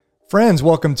Friends,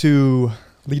 welcome to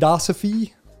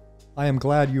Leadosophy. I am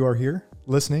glad you are here,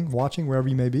 listening, watching, wherever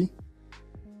you may be.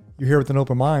 You're here with an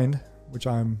open mind, which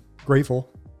I'm grateful,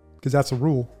 because that's the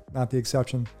rule, not the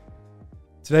exception.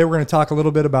 Today we're going to talk a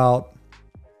little bit about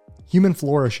human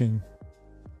flourishing.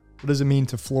 What does it mean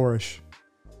to flourish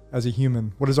as a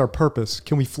human? What is our purpose?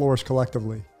 Can we flourish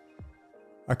collectively?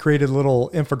 I created a little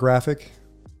infographic.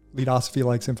 Leadosophy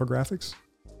likes infographics.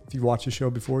 If you've watched the show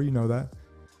before, you know that.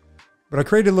 But I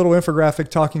created a little infographic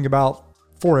talking about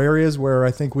 4 areas where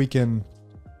I think we can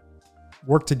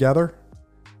work together,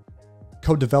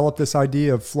 co-develop this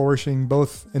idea of flourishing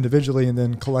both individually and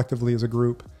then collectively as a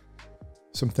group.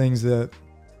 Some things that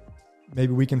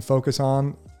maybe we can focus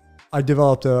on. I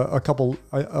developed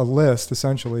a list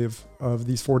essentially of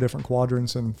these 4 different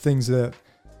quadrants and things that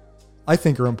I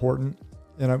think are important.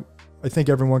 And I think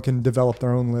everyone can develop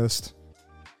their own list,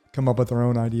 come up with their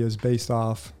own ideas based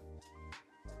off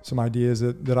some ideas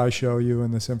that I show you in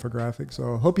this infographic.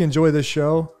 So I hope you enjoy this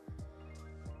show.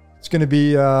 It's going to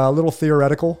be a little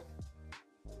theoretical.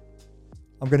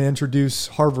 I'm going to introduce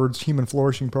Harvard's Human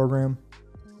Flourishing program.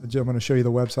 I'm going to show you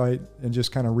the website and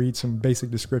just kind of read some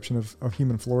basic description of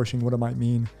human flourishing, what it might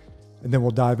mean, and then we'll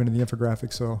dive into the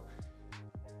infographic. So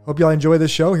hope y'all enjoy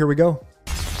this show. Here we go.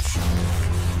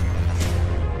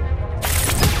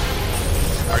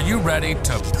 Are you ready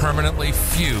to permanently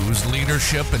fuse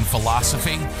leadership and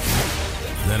philosophy?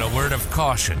 Then a word of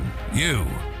caution. You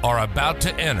are about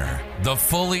to enter the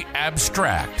fully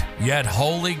abstract yet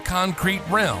wholly concrete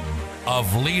realm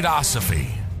of Leadosophy.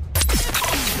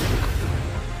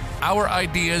 Our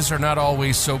ideas are not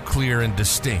always so clear and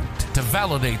distinct. To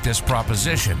validate this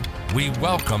proposition, we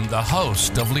welcome the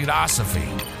host of Leadosophy,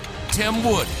 Tim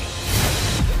Woody.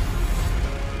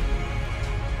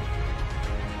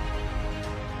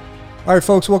 All right,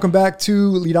 folks, welcome back to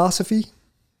Leadosophy.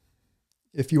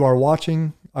 If you are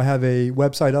watching, I have a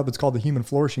website up. It's called the Human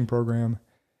Flourishing Program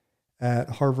at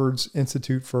Harvard's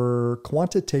Institute for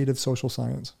Quantitative Social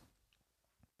Science.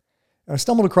 And I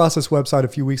stumbled across this website a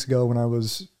few weeks ago when I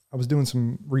was doing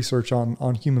some research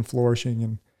on human flourishing,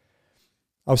 and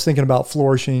I was thinking about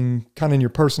flourishing kind of in your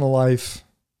personal life,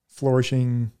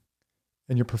 flourishing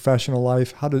in your professional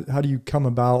life. How do you come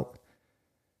about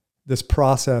this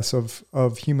process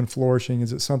of human flourishing?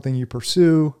 Is it something you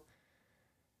pursue?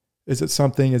 Is it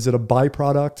a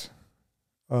byproduct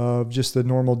of just the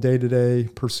normal day-to-day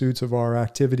pursuits of our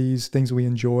activities, things we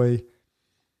enjoy,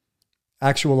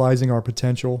 actualizing our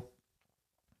potential?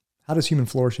 How does human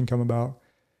flourishing come about?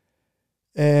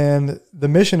 And the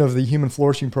mission of the Human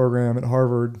Flourishing Program at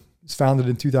Harvard is founded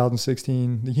in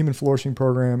 2016. The Human Flourishing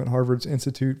Program at Harvard's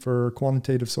Institute for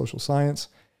Quantitative Social Science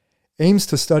aims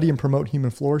to study and promote human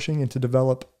flourishing and to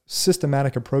develop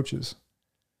systematic approaches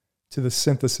to the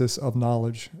synthesis of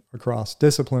knowledge across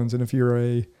disciplines. And if you're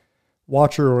a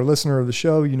watcher or listener of the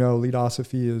show, you know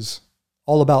Leadosophy is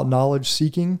all about knowledge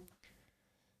seeking,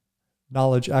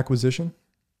 knowledge acquisition.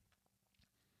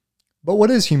 But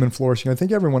what is human flourishing? I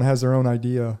think everyone has their own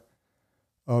idea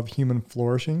of human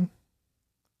flourishing.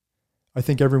 I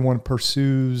think everyone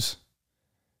pursues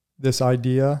this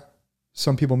idea.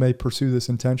 Some people may pursue this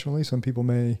intentionally. Some people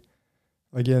may,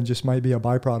 again, just might be a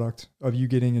byproduct of you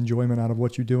getting enjoyment out of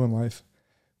what you do in life,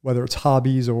 whether it's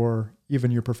hobbies or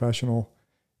even your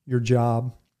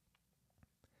job.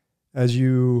 As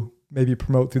you maybe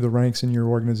promote through the ranks in your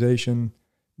organization,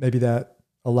 maybe that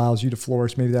allows you to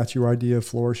flourish. Maybe that's your idea of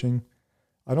flourishing.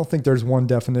 I don't think there's one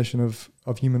definition of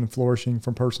human flourishing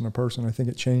from person to person. I think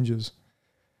it changes.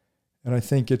 And I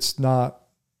think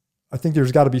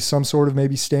there's got to be some sort of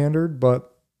maybe standard,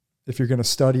 but if you're going to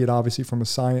study it, obviously from a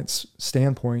science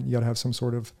standpoint, you got to have some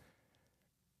sort of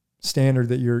standard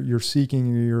that you're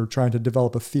seeking, or you're trying to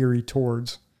develop a theory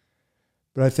towards.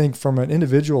 But I think from an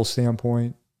individual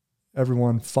standpoint,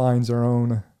 everyone finds their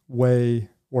own way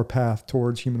or path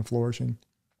towards human flourishing.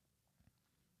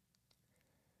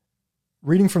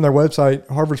 Reading from their website,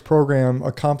 Harvard's program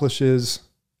accomplishes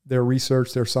their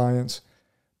research, their science,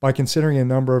 by considering a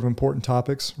number of important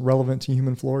topics relevant to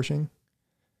human flourishing,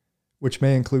 which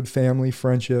may include family,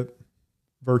 friendship,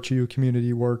 virtue,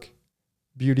 community, work,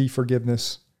 beauty,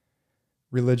 forgiveness,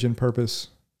 religion, purpose,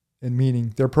 and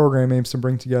meaning. Their program aims to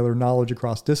bring together knowledge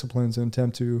across disciplines and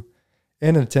attempt to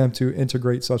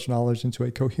integrate such knowledge into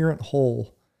a coherent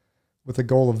whole with the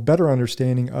goal of better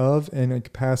understanding of and a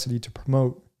capacity to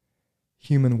promote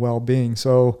human well-being.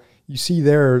 So you see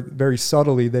there very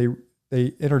subtly, they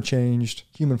interchanged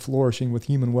human flourishing with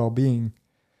human well-being.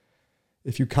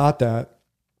 If you caught that,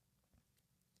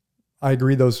 I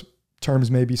agree those terms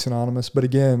may be synonymous, but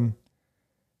again,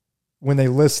 when they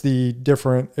list the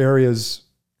different areas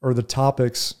or the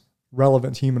topics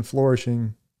relevant to human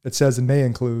flourishing, it says it may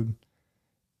include,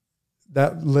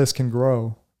 that list can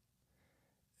grow.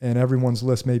 And everyone's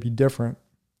list may be different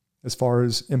as far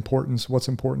as importance, what's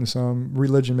important to some.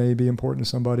 Religion may be important to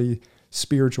somebody,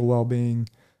 spiritual well-being.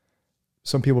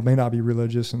 Some people may not be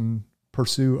religious and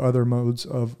pursue other modes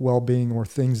of well-being or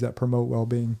things that promote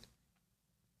well-being.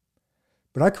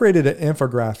 But I created an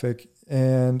infographic,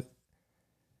 and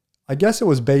I guess it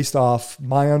was based off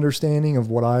my understanding of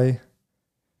what I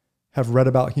have read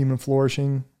about human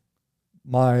flourishing,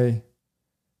 my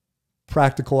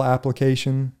practical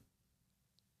application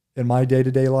in my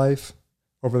day-to-day life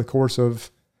over the course of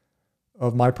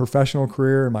my professional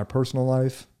career and my personal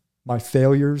life, my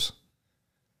failures,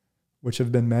 which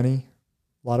have been many,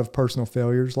 a lot of personal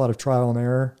failures, a lot of trial and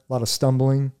error, a lot of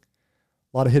stumbling,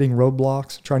 a lot of hitting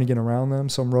roadblocks, trying to get around them.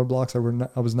 Some roadblocks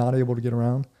I was not able to get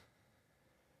around.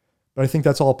 But I think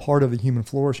that's all part of the human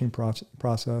flourishing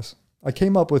process. I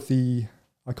came up with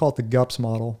I call it the GUPS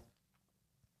model.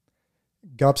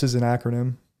 GUPS is an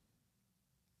acronym.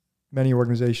 Many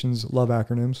organizations love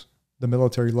acronyms. The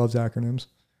military loves acronyms.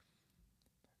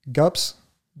 GUPS,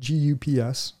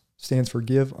 G-U-P-S, stands for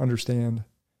give, understand,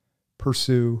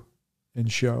 pursue,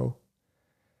 and show.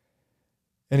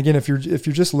 And again, if you're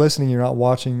just listening, you're not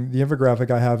watching the infographic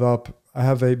I have up, I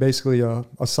have basically a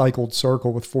cycled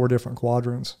circle with 4 different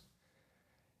quadrants.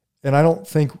 And I don't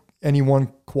think any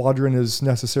one quadrant is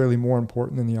necessarily more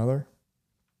important than the other.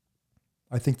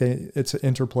 I think it's an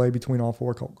interplay between all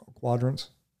 4 quadrants.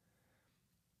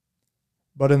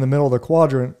 But in the middle of the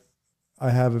quadrant, I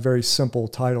have a very simple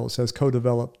title. It says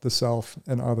co-develop the self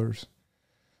and others.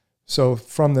 So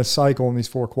from this cycle in these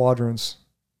 4 quadrants,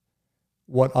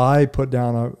 what I put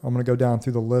down, I'm going to go down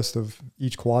through the list of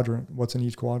each quadrant, what's in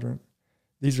each quadrant.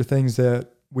 These are things that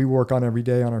we work on every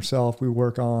day on ourselves. We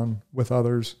work on with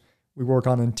others. We work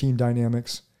on in team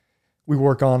dynamics. We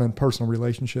work on in personal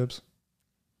relationships.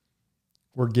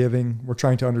 We're giving, we're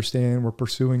trying to understand, we're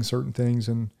pursuing certain things,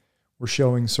 and we're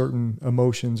showing certain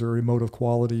emotions or emotive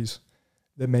qualities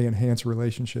that may enhance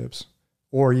relationships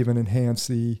or even enhance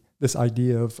this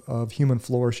idea of human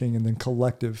flourishing and then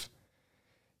collective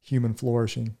human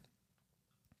flourishing.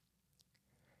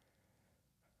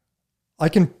 I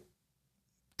can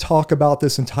talk about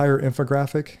this entire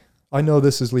infographic. I know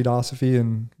this is Leadosophy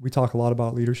and we talk a lot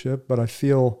about leadership, but I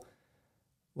feel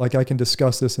like I can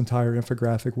discuss this entire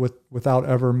infographic without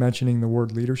ever mentioning the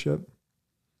word leadership.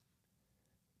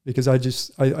 Because I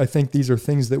think these are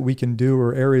things that we can do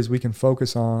or areas we can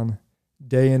focus on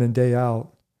day in and day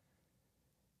out.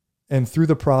 And through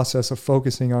the process of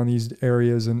focusing on these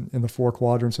areas in the 4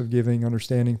 quadrants of giving,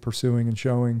 understanding, pursuing, and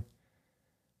showing,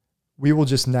 we will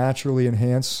just naturally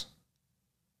enhance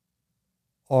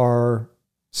our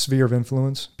sphere of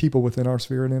influence, people within our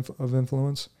sphere of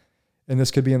influence. And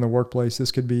this could be in the workplace.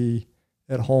 This could be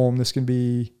at home. This can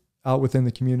be out within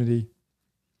the community.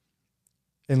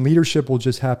 And leadership will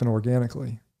just happen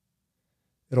organically.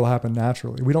 It'll happen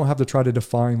naturally. We don't have to try to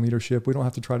define leadership. We don't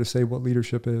have to try to say what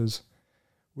leadership is.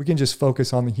 We can just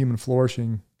focus on the human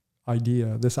flourishing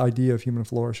idea, this idea of human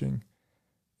flourishing.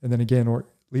 And then again,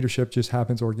 leadership just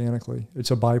happens organically.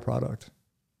 It's a byproduct.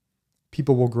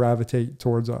 People will gravitate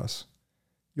towards us.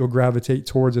 You'll gravitate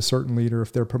towards a certain leader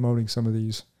if they're promoting some of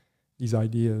these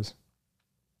ideas.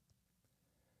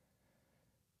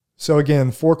 So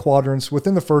again, 4 quadrants.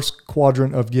 Within the first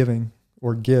quadrant of giving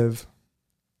or give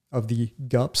of the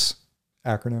GUPS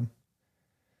acronym.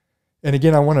 And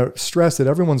again, I want to stress that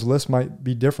everyone's list might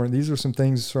be different. These are some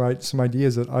things, right? Some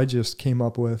ideas that I just came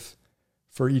up with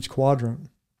for each quadrant.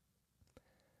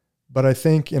 But I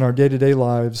think in our day-to-day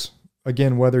lives,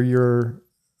 again, whether you're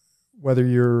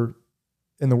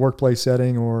in the workplace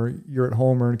setting or you're at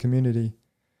home or in a community,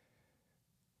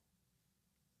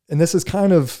 and this is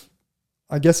kind of,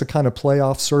 I guess, a kind of play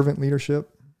off servant leadership.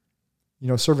 You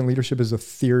know, servant leadership is a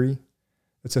theory.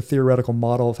 It's a theoretical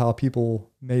model of how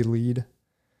people may lead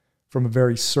from a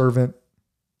very servant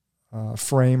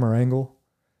frame or angle,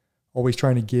 always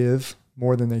trying to give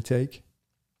more than they take.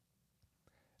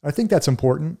 I think that's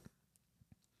important.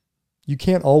 You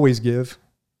can't always give.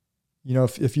 You know,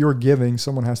 if you're giving,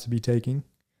 someone has to be taking.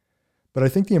 But I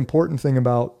think the important thing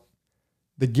about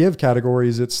the give category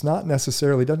is it's not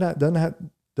necessarily,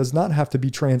 does not have to be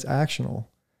transactional.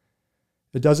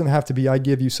 It doesn't have to be, I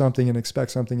give you something and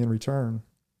expect something in return.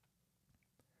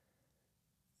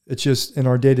 It's just in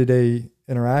our day-to-day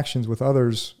interactions with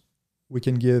others, we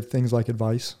can give things like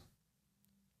advice,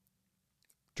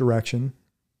 direction,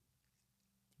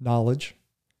 knowledge,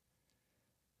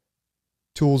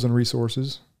 tools and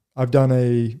resources. I've done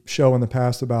a show in the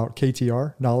past about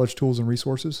KTR, knowledge, tools, and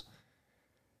resources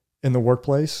in the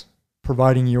workplace,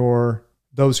 providing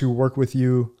those who work with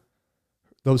you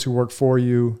those who work for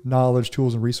you knowledge,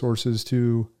 tools, and resources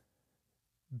to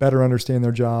better understand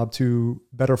their job, to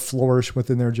better flourish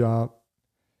within their job,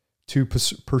 to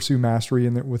pursue mastery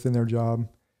within their job,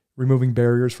 removing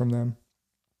barriers from them.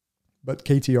 But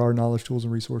KTR, knowledge, tools,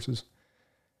 and resources.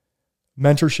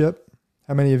 Mentorship.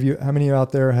 How many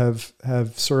out there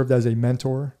have served as a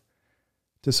mentor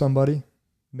to somebody,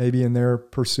 maybe in their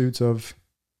pursuits of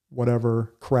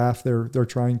whatever craft they're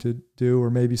trying to do, or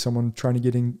maybe someone trying to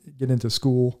get into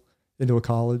school, into a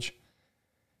college.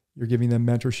 You're giving them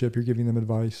mentorship, you're giving them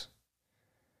advice.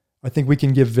 I think we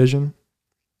can give vision,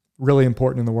 really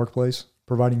important in the workplace,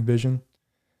 providing vision.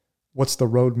 What's the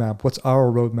roadmap? What's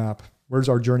our roadmap? Where's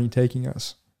our journey taking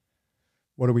us?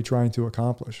 What are we trying to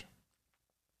accomplish?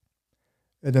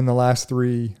 And then the last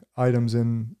three items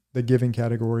in the giving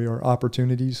category are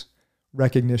opportunities,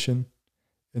 recognition,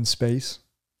 and space.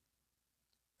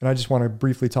 And I just want to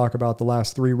briefly talk about the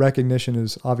last three. Recognition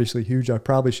is obviously huge. I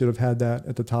probably should have had that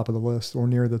at the top of the list or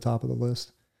near the top of the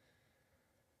list.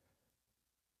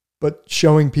 But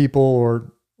showing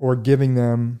people or giving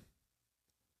them,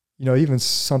 even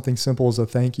something simple as a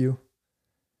thank you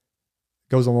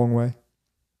goes a long way.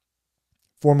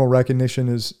 Formal recognition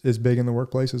is big in the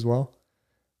workplace as well.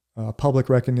 Public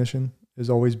recognition is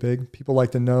always big. People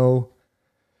like to know.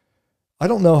 I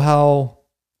don't know how.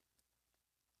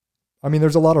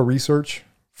 There's a lot of research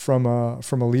from a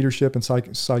leadership and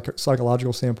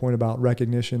psychological standpoint about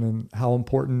recognition and how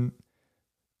important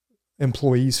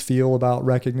employees feel about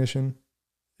recognition.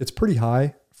 It's pretty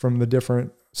high from the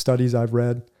different studies I've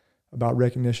read about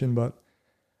recognition, but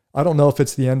I don't know if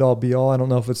it's the end all be all. I don't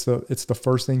know if it's the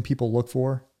first thing people look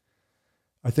for.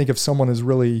 I think if someone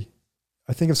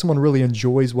really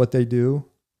enjoys what they do,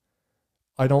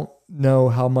 I don't know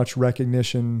how much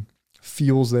recognition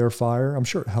fuels their fire. I'm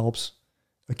sure it helps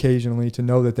occasionally to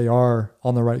know that they are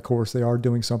on the right course. They are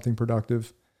doing something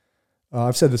productive.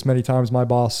 I've said this many times. My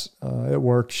boss at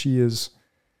work, she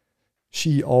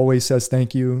always says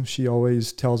thank you. She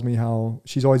always tells me how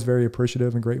she's always very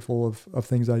appreciative and grateful of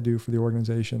things I do for the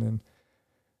organization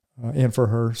and for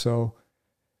her. So,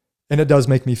 and it does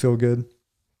make me feel good.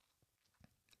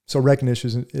 So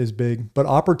recognition is big, but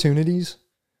opportunities,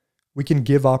 we can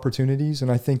give opportunities. And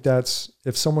I think that's,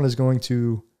 if someone is going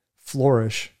to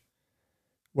flourish,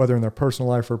 whether in their personal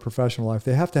life or professional life,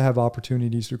 they have to have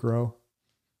opportunities to grow.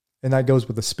 And that goes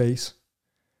with the space.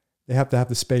 They have to have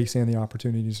the space and the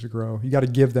opportunities to grow. You got to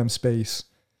give them space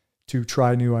to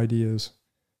try new ideas,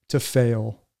 to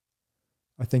fail.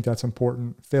 I think that's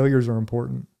important. Failures are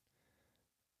important.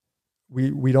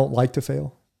 We don't like to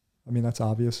fail. That's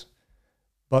obvious.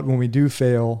 But when we do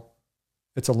fail,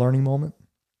 it's a learning moment.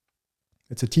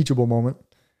 It's a teachable moment.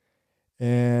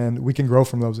 And we can grow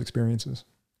from those experiences.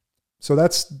 So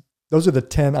those are the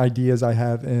 10 ideas I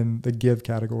have in the give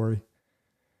category.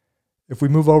 If we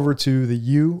move over to the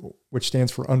U, which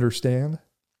stands for understand,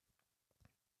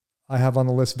 I have on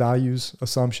the list values,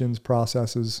 assumptions,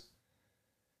 processes,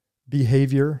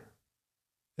 behavior.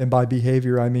 And by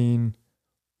behavior, I mean,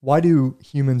 why do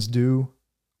humans do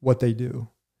what they do?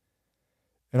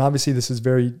 And obviously this is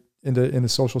very into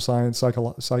social science,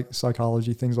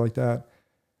 psychology, things like that.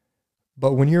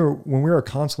 But when we are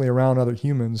constantly around other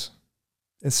humans,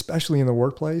 especially in the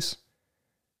workplace,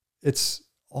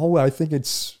 I think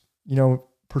it's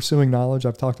pursuing knowledge.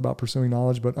 I've talked about pursuing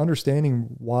knowledge, but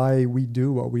understanding why we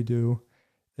do what we do.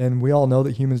 And we all know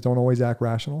that humans don't always act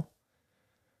rational.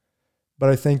 But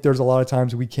I think there's a lot of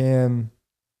times we can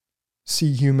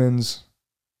see humans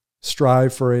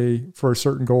strive for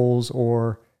certain goals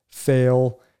or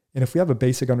fail. And if we have a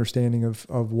basic understanding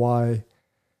of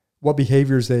what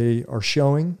behaviors they are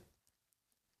showing,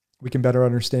 we can better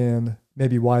understand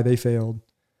maybe why they failed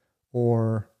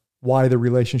or why the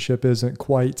relationship isn't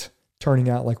quite turning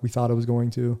out like we thought it was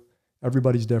going to.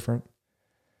 Everybody's different.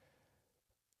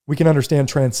 We can understand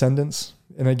transcendence.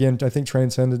 And again, I think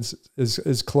transcendence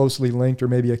is closely linked, or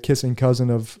maybe a kissing cousin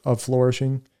of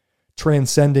flourishing.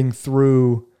 Transcending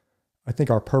through, I think,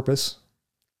 our purpose.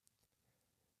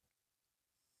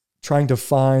 Trying to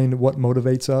find what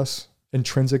motivates us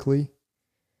intrinsically.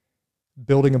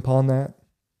 Building upon that.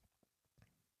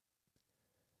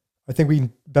 I think we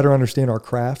better understand our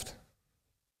craft.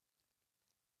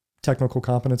 Technical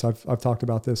competence, I've talked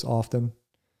about this often.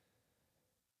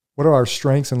 What are our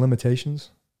strengths and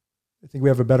limitations? I think we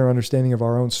have a better understanding of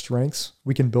our own strengths.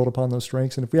 We can build upon those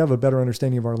strengths. And if we have a better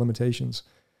understanding of our limitations,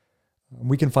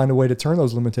 we can find a way to turn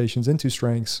those limitations into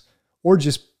strengths, or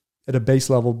just at a base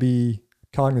level be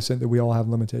cognizant that we all have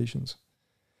limitations.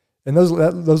 And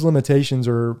those limitations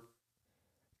are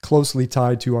closely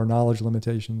tied to our knowledge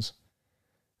limitations.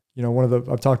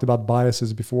 I've talked about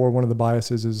biases before. One of the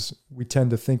biases is we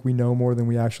tend to think we know more than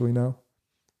we actually know.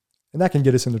 And that can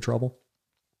get us into trouble.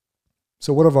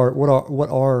 So what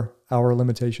are our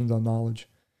limitations on knowledge?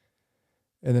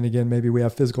 And then again, maybe we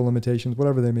have physical limitations,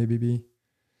 whatever they may be.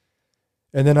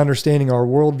 And then understanding our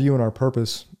worldview and our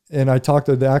purpose. And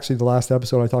the last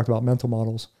episode, I talked about mental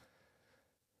models,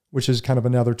 which is kind of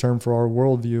another term for our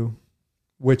worldview,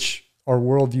 which our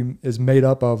worldview is made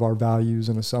up of our values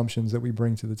and assumptions that we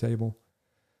bring to the table.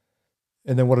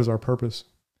 And then what is our purpose?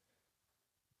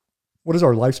 What is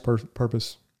our life's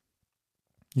purpose?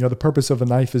 The purpose of a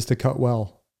knife is to cut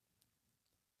well.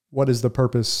 What is the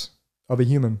purpose of a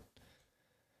human?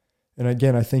 And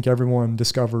again, I think everyone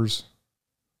discovers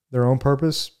their own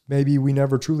purpose. Maybe we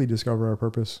never truly discover our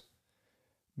purpose.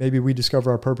 Maybe we discover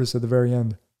our purpose at the very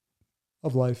end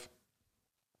of life.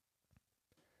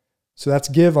 So that's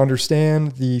give,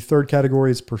 understand. The third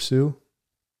category is pursue.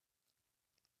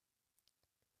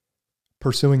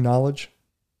 Pursuing knowledge.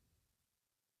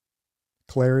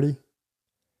 Clarity.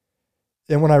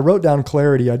 And when I wrote down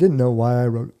clarity, I didn't know why I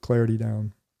wrote clarity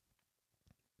down.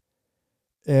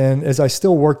 And as I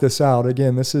still work this out,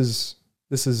 again, this is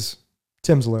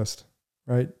Tim's list,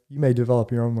 right? You may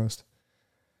develop your own list.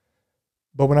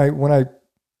 But when I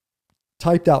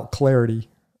typed out clarity,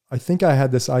 I think I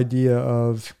had this idea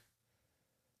of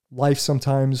life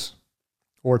sometimes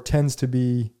or tends to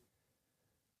be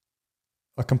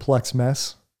a complex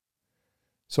mess.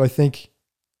 So I think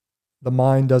the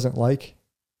mind doesn't like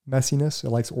messiness. It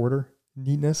likes order,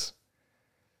 neatness.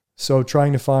 So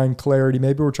trying to find clarity,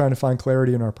 maybe we're trying to find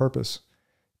clarity in our purpose.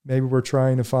 Maybe we're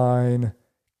trying to find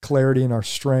clarity in our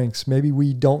strengths. Maybe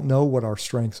we don't know what our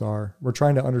strengths are. We're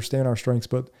trying to understand our strengths,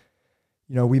 but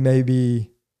we may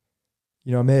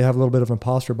have a little bit of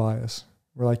imposter bias.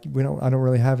 We're like, I don't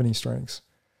really have any strengths.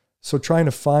 So trying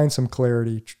to find some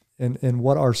clarity in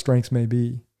what our strengths may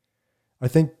be. I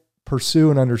think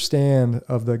pursue and understand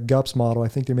of the GUPS model, I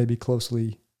think they may be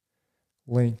closely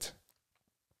linked.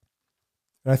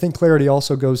 And I think clarity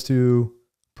also goes to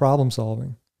problem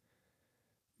solving.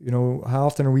 How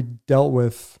often are we dealt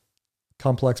with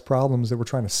complex problems that we're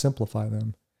trying to simplify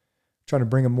them, trying to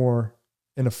bring them more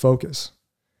into focus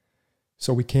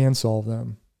so we can solve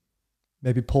them?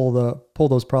 Maybe pull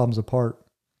those problems apart,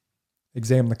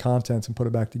 examine the contents and put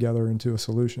it back together into a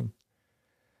solution.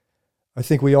 I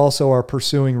think we also are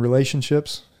pursuing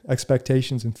relationships,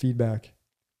 expectations, and feedback.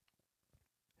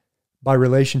 By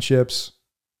relationships,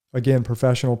 again,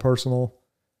 professional, personal,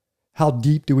 how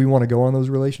deep do we want to go on those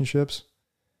relationships?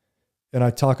 And I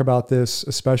talk about this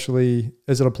especially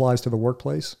as it applies to the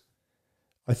workplace.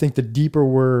 I think the deeper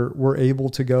we're able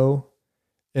to go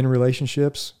in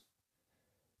relationships,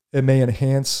 it may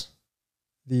enhance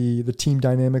the team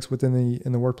dynamics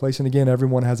in the workplace. And again,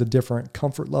 everyone has a different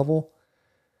comfort level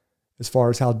as far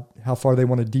as how far they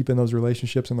want to deepen those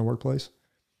relationships in the workplace.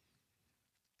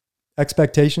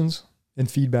 Expectations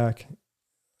and feedback.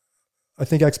 I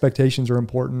think expectations are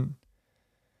important.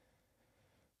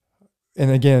 And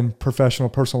again, professional,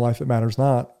 personal life, it matters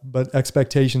not. But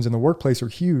expectations in the workplace are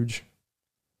huge.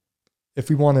 If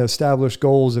we want to establish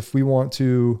goals, if we want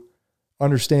to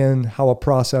understand how a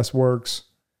process works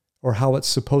or how it's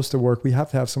supposed to work, we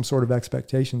have to have some sort of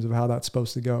expectations of how that's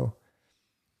supposed to go.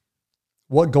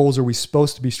 What goals are we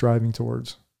supposed to be striving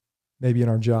towards? Maybe in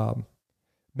our job.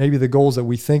 Maybe the goals that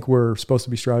we think we're supposed to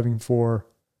be striving for,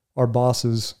 our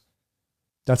bosses,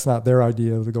 that's not their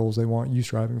idea of the goals they want you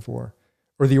striving for.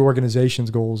 Or the organization's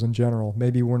goals in general.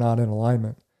 Maybe we're not in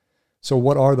alignment. So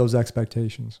what are those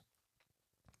expectations?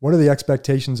 What are the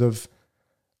expectations of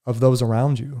those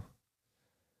around you?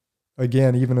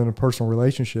 Again, even in a personal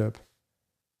relationship,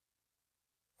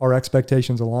 are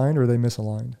expectations aligned or are they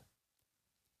misaligned?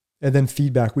 And then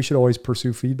feedback. We should always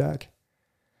pursue feedback.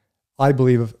 I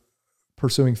believe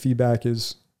pursuing feedback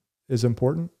is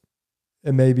important.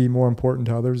 It may be more important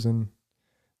to others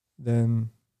than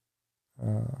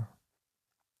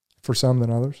for some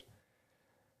than others.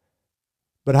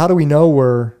 But how do we know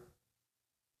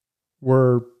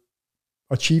we're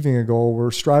achieving a goal, we're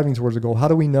striving towards a goal? How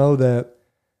do we know that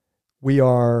we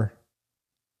are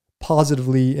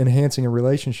positively enhancing a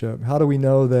relationship? How do we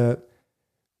know that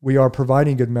we are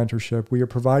providing good mentorship? We are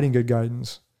providing good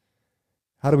guidance?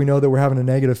 How do we know that we're having a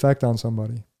negative effect on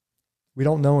somebody? We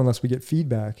don't know unless we get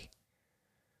feedback.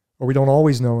 Or we don't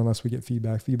always know unless we get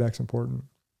feedback. Feedback's important.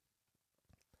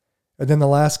 And then the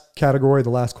last category, the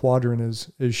last quadrant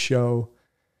is show.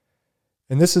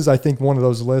 And this is, I think, one of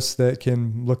those lists that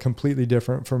can look completely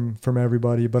different from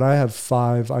everybody. But I have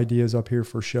 5 ideas up here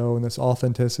for show. And that's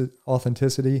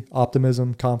authenticity,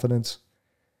 optimism, confidence,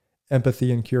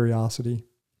 empathy, and curiosity.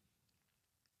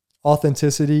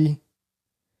 Authenticity.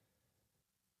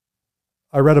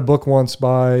 I read a book once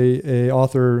by an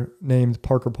author named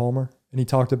Parker Palmer, and he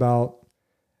talked about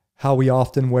how we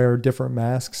often wear different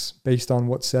masks based on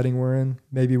what setting we're in.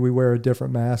 Maybe we wear a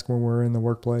different mask when we're in the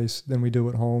workplace than we do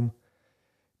at home.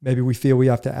 Maybe we feel we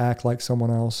have to act like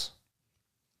someone else.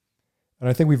 And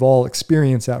I think we've all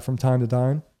experienced that from time to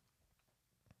time.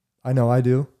 I know I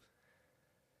do.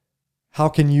 How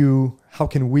can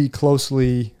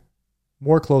we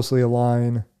more closely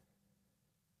align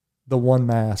the one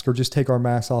mask, or just take our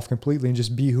masks off completely and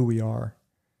just be who we are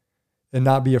and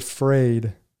not be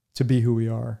afraid to be who we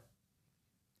are?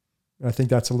 And I think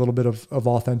that's a little bit of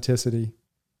authenticity.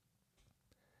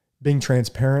 Being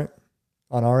transparent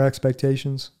on our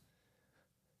expectations,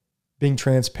 being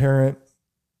transparent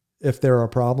if there are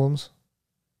problems,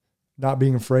 not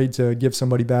being afraid to give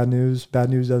somebody bad news. Bad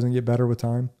news doesn't get better with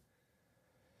time.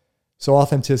 So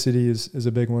authenticity is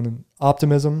a big one. And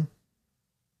optimism,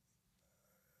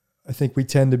 I think we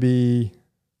tend to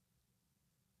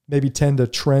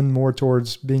trend more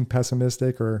towards being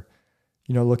pessimistic, or,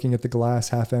 looking at the glass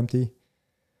half empty.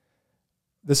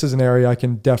 This is an area I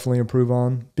can definitely improve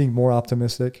on, being more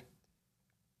optimistic.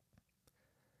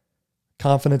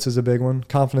 Confidence is a big one.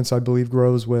 Confidence, I believe,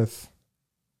 grows with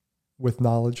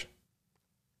knowledge.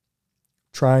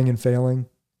 Trying and failing.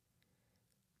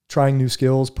 Trying new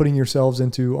skills, putting yourselves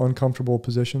into uncomfortable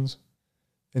positions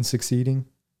and succeeding.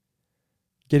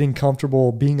 Getting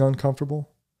comfortable being uncomfortable.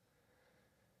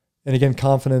 And again,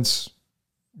 confidence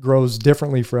grows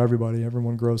differently for everybody.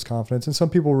 Everyone grows confidence. And some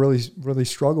people really, really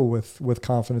struggle with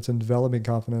confidence and developing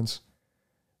confidence.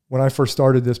 When I first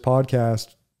started this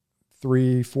podcast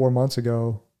 3-4 months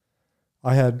ago,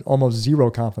 I had almost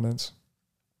zero confidence.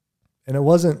 And it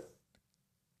wasn't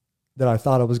that I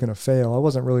thought I was going to fail. I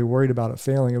wasn't really worried about it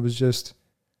failing. It was just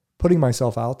putting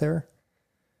myself out there,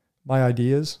 my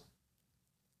ideas,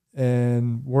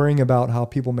 and worrying about how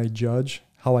people may judge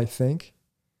how I think.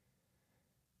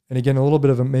 And again, a little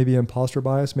bit of maybe imposter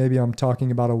bias. Maybe I'm talking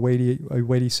about a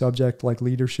weighty subject like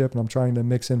leadership, and I'm trying to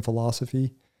mix in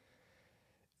philosophy.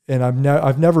 And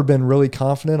I've never been really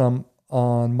confident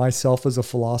on myself as a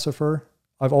philosopher.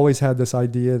 I've always had this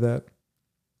idea that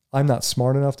I'm not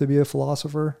smart enough to be a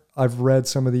philosopher. I've read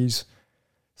some of these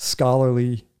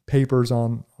scholarly papers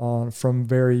you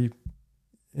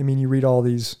read all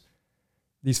these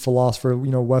philosophers,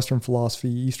 Western philosophy,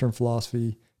 Eastern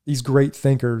philosophy, these great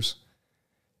thinkers.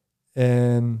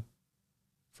 And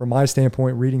from my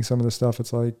standpoint, reading some of the stuff,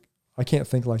 it's like, I can't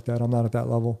think like that. I'm not at that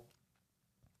level.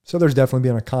 So there's definitely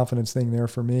been a confidence thing there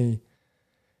for me.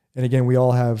 And again, we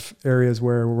all have areas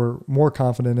where we're more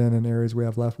confident in and areas we're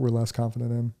less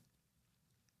confident in.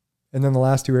 And then the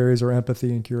last two areas are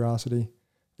empathy and curiosity.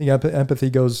 I think empathy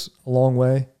goes a long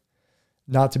way,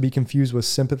 not to be confused with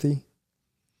sympathy.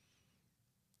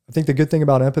 I think the good thing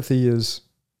about empathy is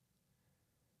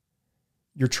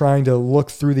you're trying to look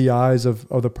through the eyes of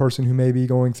the person who may be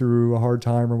going through a hard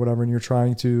time or whatever, and you're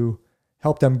trying to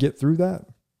help them get through that.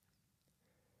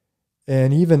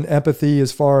 And even empathy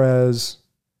as far as,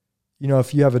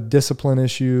 if you have a discipline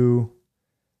issue,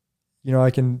 I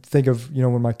can think of,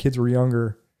 when my kids were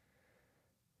younger,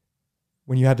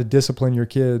 when you had to discipline your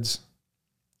kids,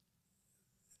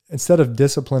 instead of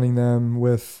disciplining them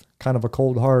with kind of a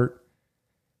cold heart,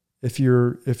 if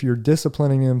you're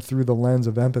disciplining them through the lens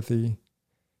of empathy,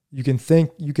 you can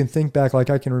think back, like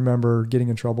I can remember getting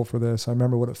in trouble for this. I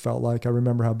remember what it felt like. I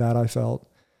remember how bad I felt.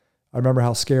 I remember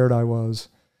how scared I was.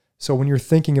 So when you're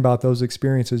thinking about those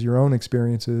experiences, your own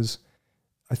experiences,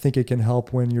 I think it can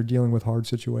help when you're dealing with hard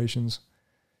situations.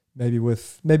 Maybe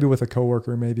with a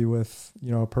coworker, maybe with,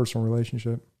 a personal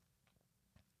relationship.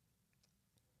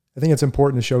 I think it's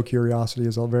important to show curiosity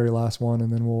as the very last one,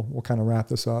 and then we'll kind of wrap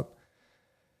this up.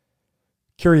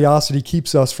 Curiosity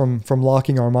keeps us from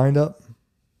locking our mind up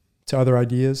to other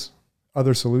ideas,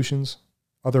 other solutions,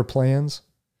 other plans.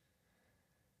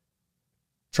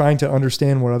 Trying to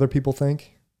understand what other people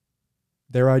think,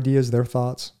 their ideas, their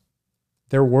thoughts,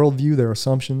 their worldview, their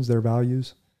assumptions, their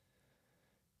values.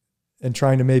 And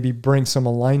trying to maybe bring some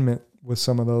alignment with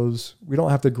some of those. We don't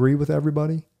have to agree with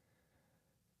everybody,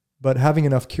 but having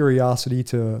enough curiosity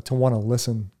to want to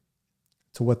listen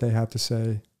to what they have to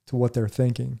say, to what they're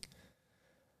thinking,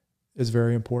 is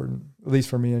very important, at least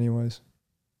for me anyways.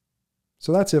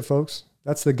 So that's it, folks.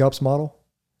 That's the GUPS model.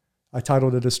 I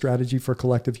titled it A Strategy for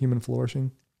Collective Human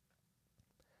Flourishing.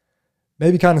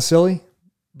 Maybe kind of silly,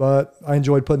 but I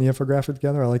enjoyed putting the infographic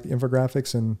together. I like the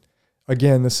infographics. And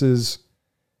again, this is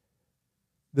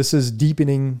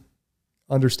deepening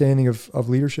understanding of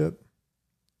leadership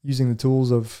using the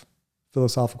tools of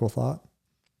philosophical thought.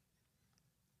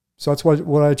 So that's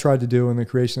what I tried to do in the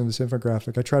creation of this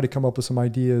infographic. I tried to come up with some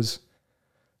ideas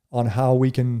on how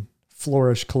we can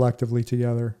flourish collectively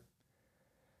together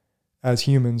as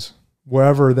humans,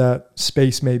 wherever that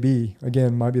space may be.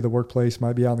 Again, might be the workplace,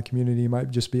 might be out in the community, might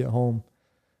just be at home.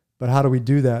 But how do we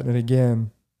do that? And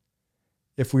again,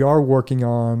 if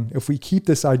we keep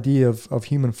this idea of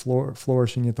human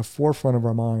flourishing at the forefront of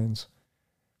our minds,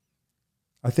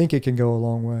 I think it can go a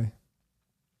long way.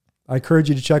 I encourage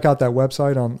you to check out that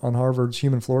website on Harvard's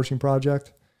Human Flourishing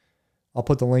Project. I'll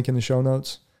put the link in the show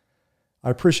notes. I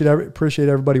appreciate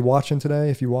everybody watching today.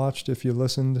 If you watched, if you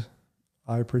listened,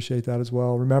 I appreciate that as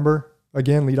well. Remember,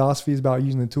 again, Leadosophy is about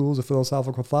using the tools of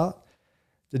philosophical thought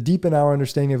to deepen our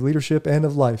understanding of leadership and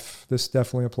of life. This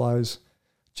definitely applies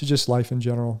to just life in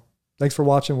general. Thanks for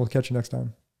watching. We'll catch you next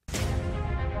time.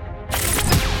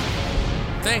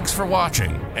 Thanks for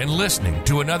watching and listening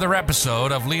to another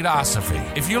episode of Leadosophy.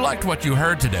 If you liked what you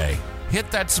heard today,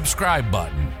 hit that subscribe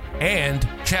button and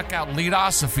check out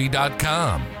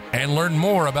Leadosophy.com and learn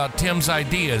more about Tim's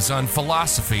ideas on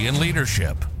philosophy and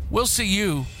leadership. We'll see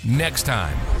you next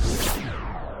time.